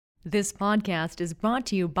This podcast is brought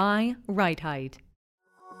to you by Right Height.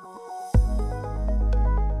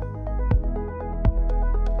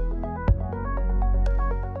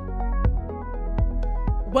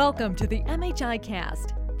 Welcome to the MHI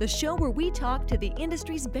Cast, the show where we talk to the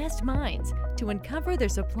industry's best minds to uncover their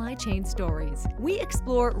supply chain stories. We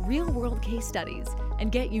explore real-world case studies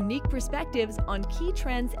and get unique perspectives on key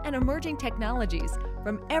trends and emerging technologies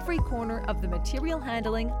from every corner of the material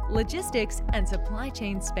handling, logistics, and supply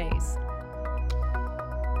chain space.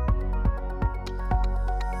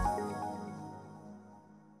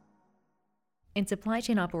 In supply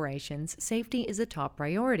chain operations, safety is a top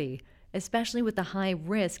priority, especially with the high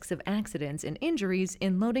risks of accidents and injuries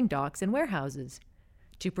in loading docks and warehouses.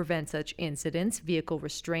 To prevent such incidents, vehicle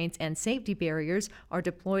restraints and safety barriers are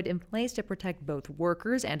deployed in place to protect both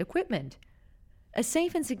workers and equipment. A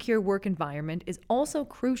safe and secure work environment is also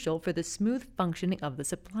crucial for the smooth functioning of the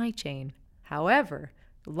supply chain. However,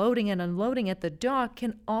 loading and unloading at the dock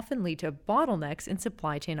can often lead to bottlenecks in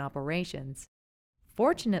supply chain operations.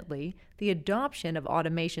 Fortunately, the adoption of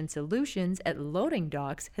automation solutions at loading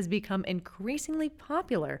docks has become increasingly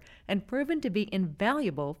popular and proven to be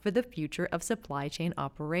invaluable for the future of supply chain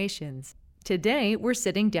operations. Today, we're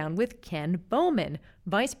sitting down with Ken Bowman,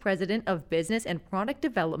 Vice President of Business and Product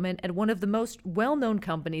Development at one of the most well-known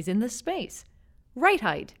companies in the space, Right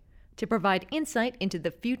Height, to provide insight into the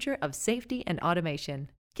future of safety and automation.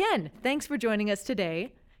 Ken, thanks for joining us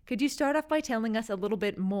today. Could you start off by telling us a little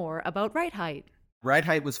bit more about Right Height? Right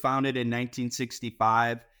Height was founded in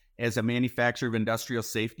 1965 as a manufacturer of industrial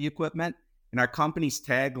safety equipment, and our company's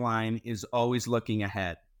tagline is always looking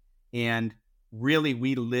ahead. And really,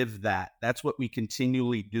 we live that. That's what we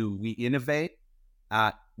continually do. We innovate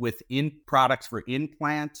with products for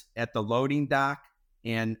in-plant at the loading dock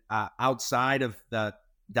and outside of the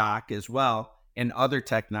dock as well, and other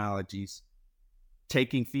technologies,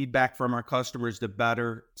 taking feedback from our customers to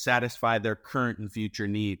better satisfy their current and future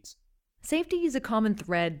needs. Safety is a common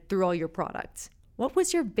thread through all your products. What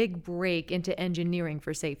was your big break into engineering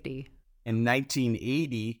for safety? In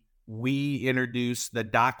 1980, we introduced the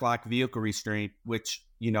dock lock vehicle restraint, which,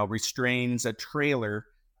 restrains a trailer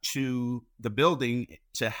to the building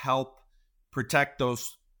to help protect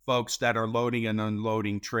those folks that are loading and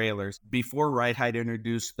unloading trailers. Before Right Height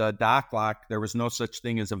introduced the dock lock, there was no such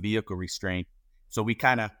thing as a vehicle restraint. So we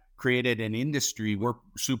kind of created an industry we're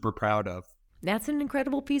super proud of. That's an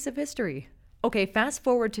incredible piece of history. Okay, fast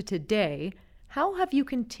forward to today. How have you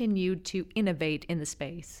continued to innovate in the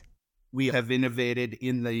space? We have innovated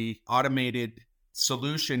in the automated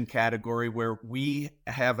solution category where we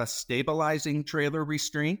have a stabilizing trailer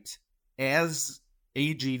restraint. As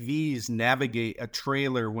AGVs navigate a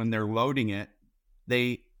trailer when they're loading it,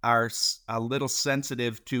 they are a little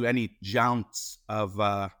sensitive to any jounce of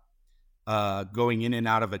going in and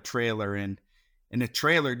out of a trailer. And in a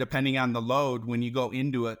trailer, depending on the load, when you go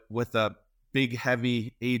into it with a big,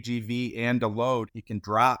 heavy AGV and a load, it can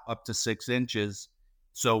drop up to 6 inches.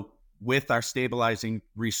 So with our stabilizing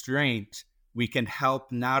restraint, we can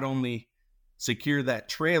help not only secure that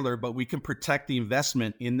trailer, but we can protect the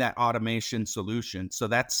investment in that automation solution. So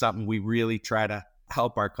that's something we really try to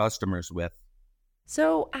help our customers with.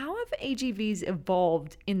 So how have AGVs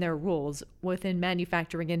evolved in their roles within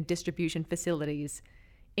manufacturing and distribution facilities,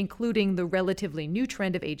 including the relatively new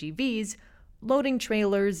trend of AGVs loading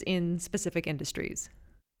trailers in specific industries?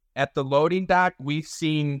 At the loading dock, we've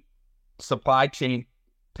seen supply chain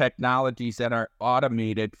technologies that are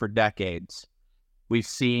automated for decades. We've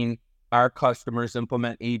seen our customers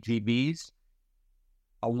implement AGVs.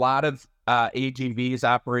 A lot of AGVs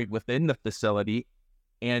operate within the facility,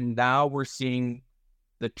 and now we're seeing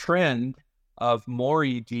the trend of more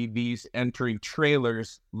AGVs entering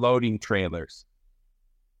trailers, loading trailers.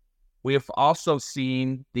 We have also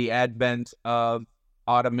seen the advent of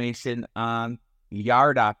automation on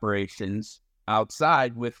yard operations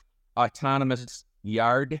outside with autonomous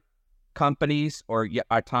yard companies or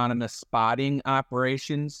autonomous spotting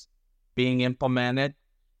operations being implemented.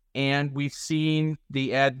 And we've seen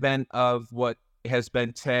the advent of what has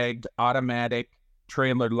been tagged automatic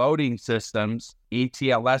trailer loading systems,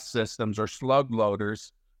 ATLS systems or slug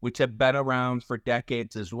loaders, which have been around for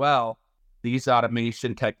decades as well. These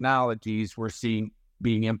automation technologies we're seeing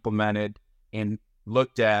being implemented and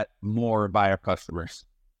looked at more by our customers.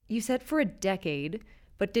 You said for a decade,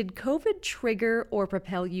 but did COVID trigger or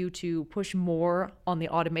propel you to push more on the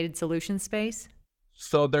automated solution space?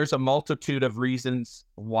 So there's a multitude of reasons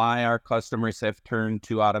why our customers have turned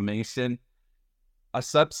to automation. A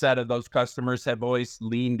subset of those customers have always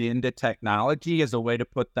leaned into technology as a way to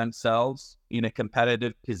put themselves in a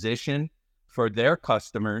competitive position for their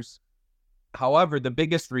customers. However, the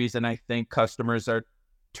biggest reason I think customers are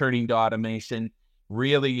turning to automation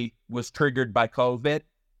really was triggered by COVID.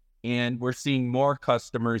 And we're seeing more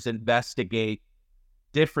customers investigate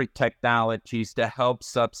different technologies to help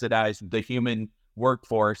subsidize the human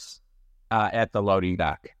workforce at the loading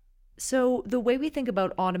dock. So, the way we think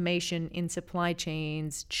about automation in supply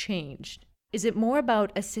chains changed. Is it more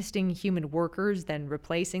about assisting human workers than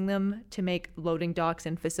replacing them to make loading docks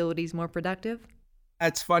and facilities more productive?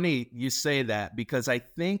 It's funny you say that because I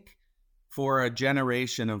think for a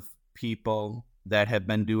generation of people that have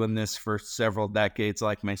been doing this for several decades,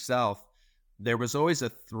 like myself, there was always a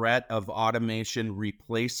threat of automation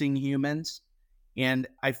replacing humans. And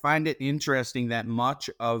I find it interesting that much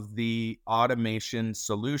of the automation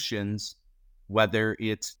solutions, whether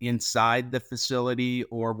it's inside the facility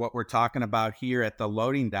or what we're talking about here at the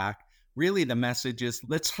loading dock, really the message is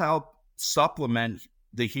let's help supplement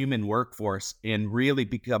the human workforce and really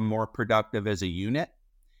become more productive as a unit.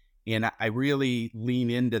 And I really lean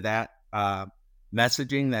into that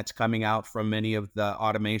messaging that's coming out from many of the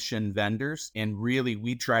automation vendors. And really,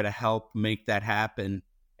 we try to help make that happen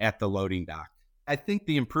at the loading dock. I think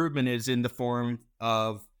the improvement is in the form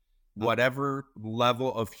of whatever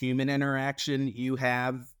level of human interaction you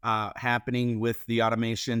have happening with the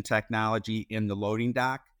automation technology in the loading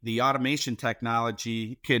dock. The automation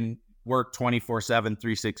technology can work 24/7,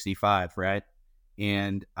 365, right?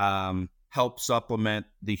 And help supplement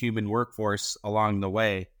the human workforce along the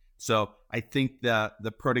way. So I think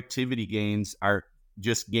the productivity gains are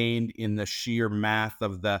just gained in the sheer math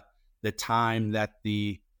of the time that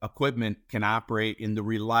the equipment can operate and the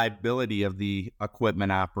reliability of the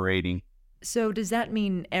equipment operating. So, does that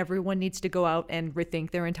mean everyone needs to go out and rethink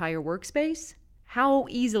their entire workspace? How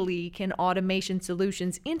easily can automation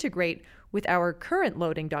solutions integrate with our current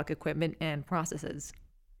loading dock equipment and processes?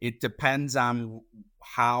 It depends on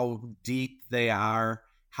how deep they are,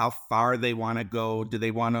 how far they want to go. Do they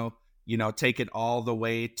want to, take it all the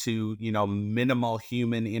way to, minimal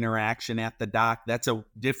human interaction at the dock? That's a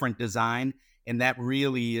different design. And that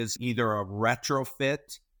really is either a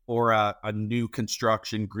retrofit or a new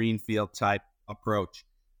construction greenfield type approach.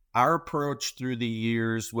 Our approach through the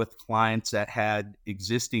years with clients that had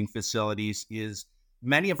existing facilities is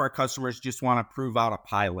many of our customers just want to prove out a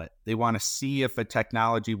pilot. They want to see if a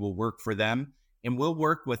technology will work for them, and we'll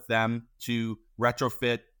work with them to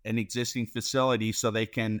retrofit an existing facility so they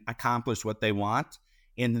can accomplish what they want.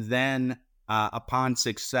 And then upon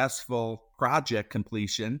successful project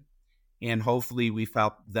completion, and hopefully we've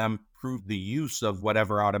helped them prove the use of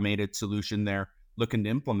whatever automated solution they're looking to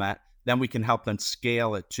implement, then we can help them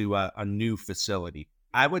scale it to a new facility.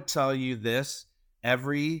 I would tell you this,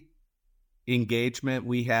 every engagement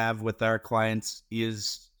we have with our clients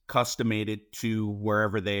is customated to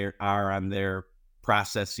wherever they are on their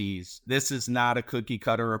processes. This is not a cookie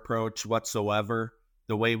cutter approach whatsoever.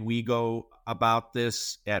 The way we go about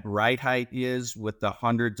this at Right Height is with the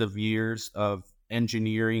hundreds of years of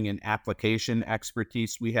engineering and application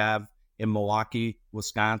expertise we have in Milwaukee,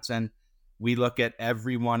 Wisconsin. We look at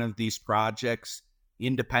every one of these projects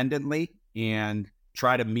independently and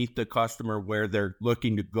try to meet the customer where they're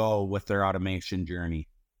looking to go with their automation journey.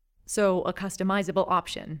 So, a customizable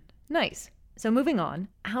option. Nice. So, moving on,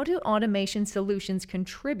 how do automation solutions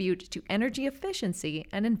contribute to energy efficiency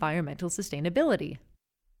and environmental sustainability?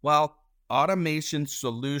 Well, automation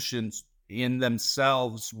solutions in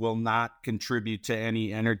themselves will not contribute to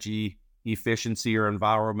any energy efficiency or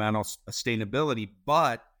environmental sustainability.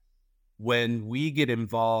 But when we get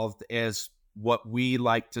involved as what we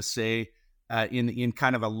like to say in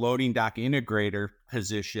kind of a loading dock integrator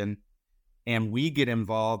position, and we get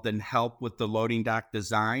involved and help with the loading dock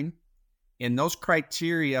design, and those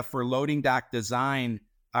criteria for loading dock design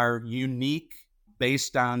are unique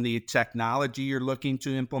based on the technology you're looking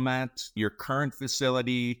to implement, your current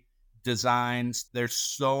facility designs. There's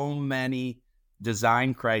so many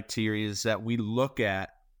design criteria that we look at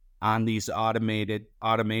on these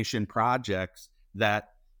automation projects that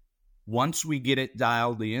once we get it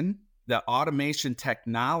dialed in, the automation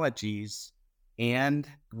technologies, and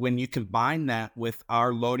when you combine that with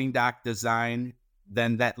our loading dock design,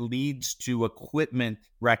 then that leads to equipment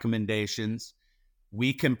recommendations.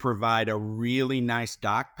 We can provide a really nice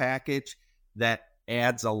dock package that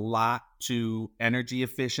adds a lot to energy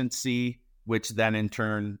efficiency, which then in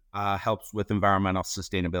turn helps with environmental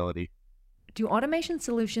sustainability. Do automation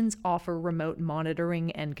solutions offer remote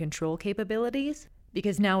monitoring and control capabilities?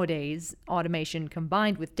 Because nowadays, automation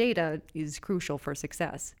combined with data is crucial for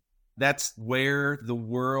success. That's where the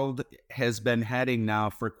world has been heading now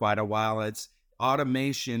for quite a while. It's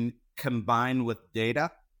automation combined with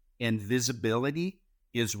data and visibility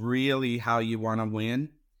is really how you want to win.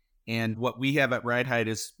 And what we have at Ride Height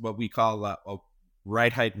is what we call a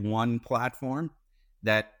Ride Height One platform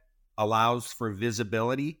that allows for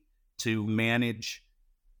visibility to manage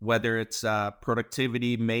whether it's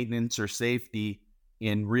productivity, maintenance, or safety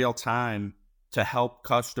in real time to help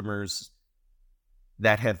customers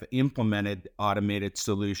that have implemented automated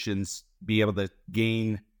solutions be able to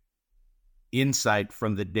gain insight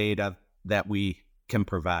from the data that we can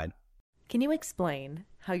provide. Can you explain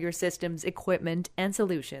how your system's equipment and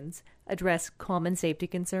solutions address common safety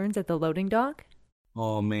concerns at the loading dock?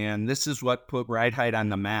 Oh man, this is what put Ride Height on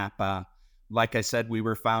the map. Like I said, we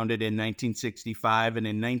were founded in 1965, and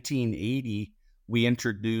in 1980, we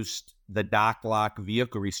introduced the dock lock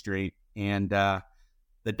vehicle restraint. And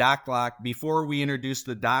the dock lock, before we introduced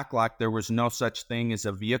the dock lock, there was no such thing as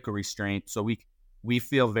a vehicle restraint. So we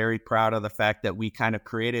feel very proud of the fact that we kind of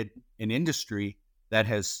created an industry that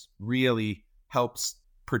has really helped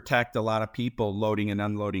protect a lot of people loading and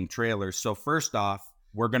unloading trailers. So first off,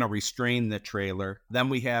 we're going to restrain the trailer. Then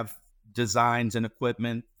we have designs and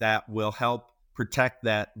equipment that will help protect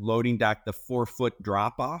that loading dock, the 4-foot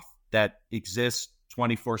drop off that exists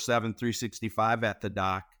 24/7, 365 at the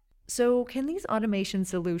dock. So can these automation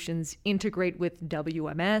solutions integrate with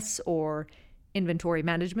WMS or inventory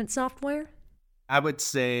management software? I would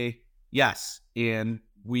say yes. And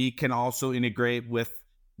we can also integrate with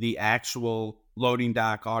the actual loading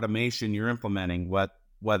dock automation you're implementing,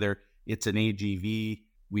 whether it's an AGV,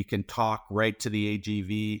 we can talk right to the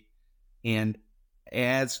AGV. And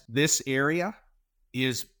as this area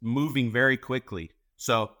is moving very quickly,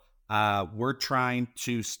 so we're trying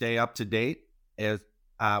to stay up to date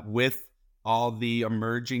with all the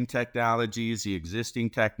emerging technologies, the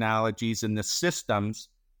existing technologies, and the systems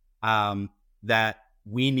that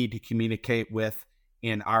we need to communicate with.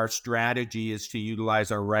 And our strategy is to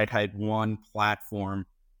utilize our Ride Height One platform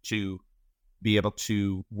to be able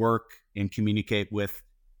to work and communicate with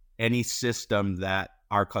any system that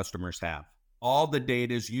our customers have. All the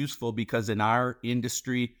data is useful because in our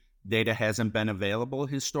industry, data hasn't been available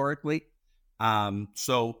historically.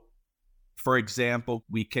 So, for example,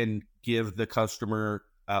 we can give the customer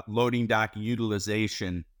loading dock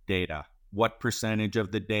utilization data. What percentage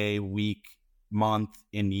of the day, week, month,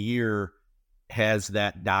 and year has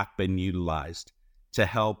that dock been utilized to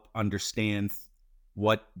help understand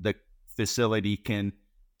what the facility can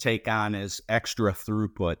take on as extra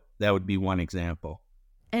throughput? That would be one example.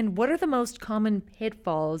 And what are the most common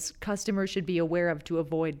pitfalls customers should be aware of to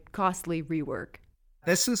avoid costly rework?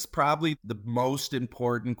 This is probably the most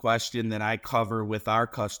important question that I cover with our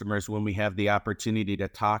customers when we have the opportunity to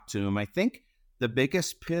talk to them. I think the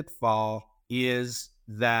biggest pitfall is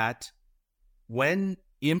that when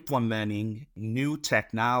implementing new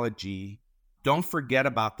technology, don't forget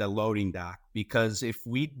about the loading dock, because if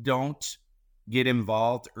we don't get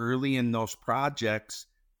involved early in those projects,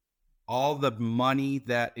 all the money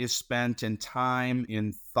that is spent in time,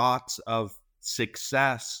 in thoughts of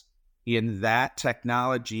success in that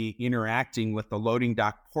technology interacting with the loading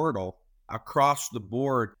dock portal across the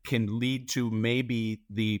board can lead to maybe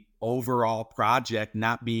the overall project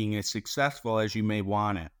not being as successful as you may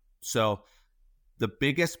want it. So the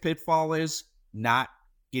biggest pitfall is not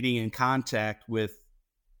getting in contact with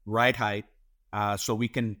Ride Height so we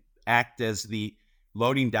can act as the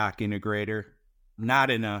loading dock integrator, not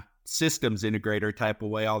in a systems integrator type of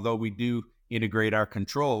way, although we do integrate our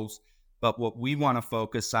controls. But what we want to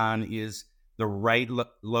focus on is the right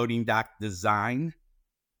loading dock design,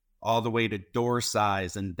 all the way to door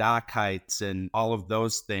size and dock heights and all of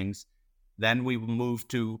those things. Then we will move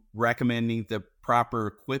to recommending the proper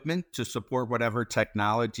equipment to support whatever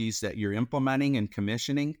technologies that you're implementing and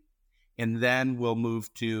commissioning. And then we'll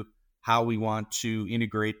move to how we want to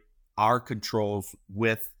integrate our controls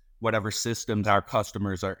with whatever systems our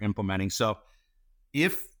customers are implementing. So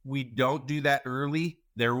if we don't do that early,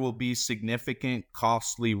 there will be significant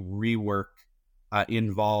costly rework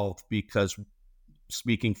involved, because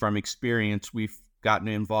speaking from experience, we've gotten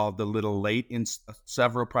involved a little late in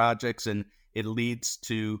several projects and it leads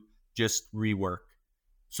to just rework.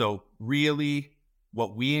 So really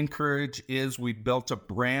what we encourage is we built a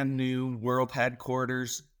brand new world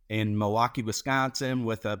headquarters in Milwaukee, Wisconsin,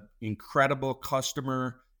 with an incredible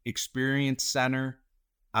customer experience center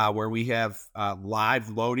where we have live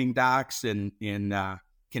loading docks and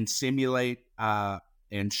can simulate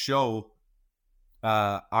and show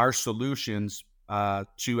our solutions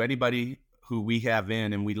to anybody who we have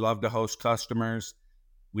in. And we love to host customers.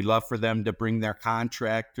 We love for them to bring their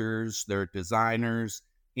contractors, their designers,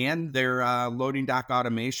 and their loading dock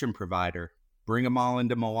automation provider. Bring them all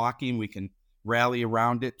into Milwaukee, and we can rally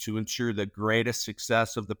around it to ensure the greatest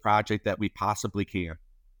success of the project that we possibly can.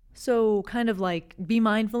 So kind of like be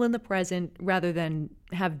mindful in the present rather than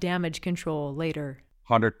have damage control later.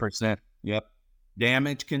 100%. Yep.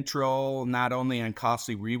 Damage control, not only on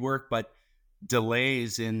costly rework, but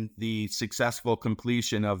delays in the successful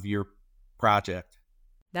completion of your project.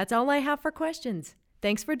 That's all I have for questions.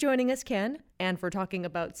 Thanks for joining us, Ken, and for talking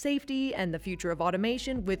about safety and the future of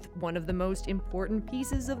automation with one of the most important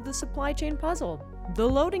pieces of the supply chain puzzle, the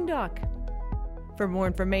loading dock. For more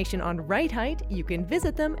information on RightHeight, you can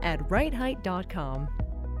visit them at rightheight.com.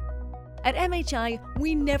 At MHI,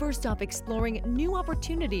 we never stop exploring new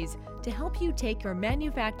opportunities to help you take your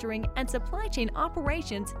manufacturing and supply chain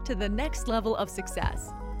operations to the next level of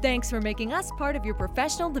success. Thanks for making us part of your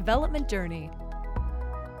professional development journey.